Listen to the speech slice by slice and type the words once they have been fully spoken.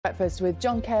Breakfast with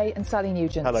John Kay and Sally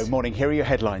Nugent. Hello, morning. Here are your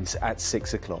headlines at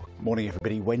 6 o'clock. Morning,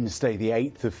 everybody. Wednesday, the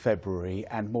 8th of February,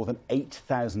 and more than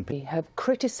 8,000 people have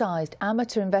criticised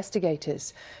amateur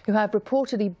investigators who have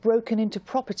reportedly broken into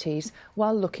properties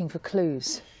while looking for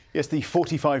clues. Yes, the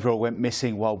 45-year-old went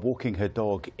missing while walking her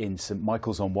dog in St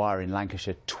Michael's-on-Wyre in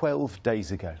Lancashire 12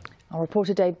 days ago. Our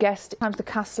reporter Dave Guest. Sometimes the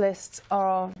cast lists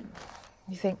are,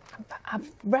 you think,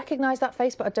 I've recognised that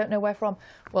face, but I don't know where from.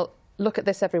 Well, look at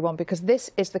this, everyone, because this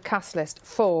is the cast list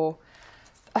for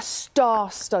a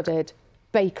star-studded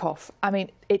bake-off. I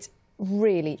mean, it's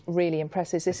really, really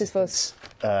impressive. This is for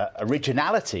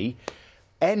originality.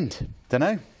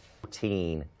 Dunno.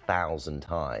 14,000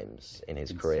 times in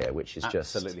his career, which is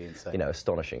just absolutely insane. You know,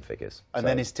 astonishing figures. And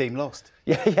then his team lost.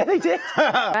 Yeah, they did.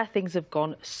 Where things have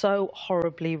gone so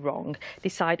horribly wrong,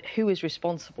 decide who is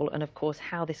responsible and, of course,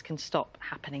 how this can stop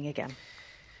happening again.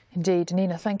 Indeed.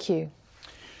 Nina, thank you.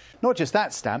 Not just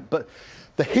that stamp, but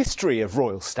the history of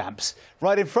royal stamps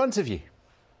right in front of you.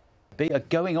 Are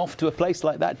going off to a place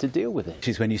like that to deal with it. Which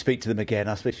is when you speak to them again,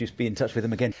 I suppose you be in touch with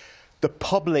them again. The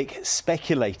public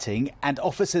speculating and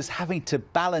officers having to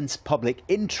balance public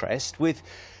interest with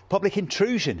public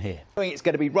intrusion here. Knowing it's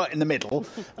going to be right in the middle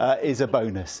is a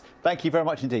bonus. Thank you very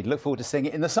much indeed. Look forward to seeing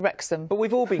it in the summer. Wrexham. But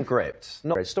we've all been gripped.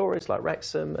 Not stories like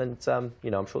Wrexham, and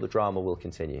you know, I'm sure the drama will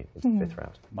continue into the fifth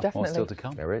round. Much more still to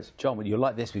come. There is. John, you'll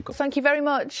like this. We've got. Thank you very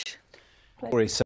much.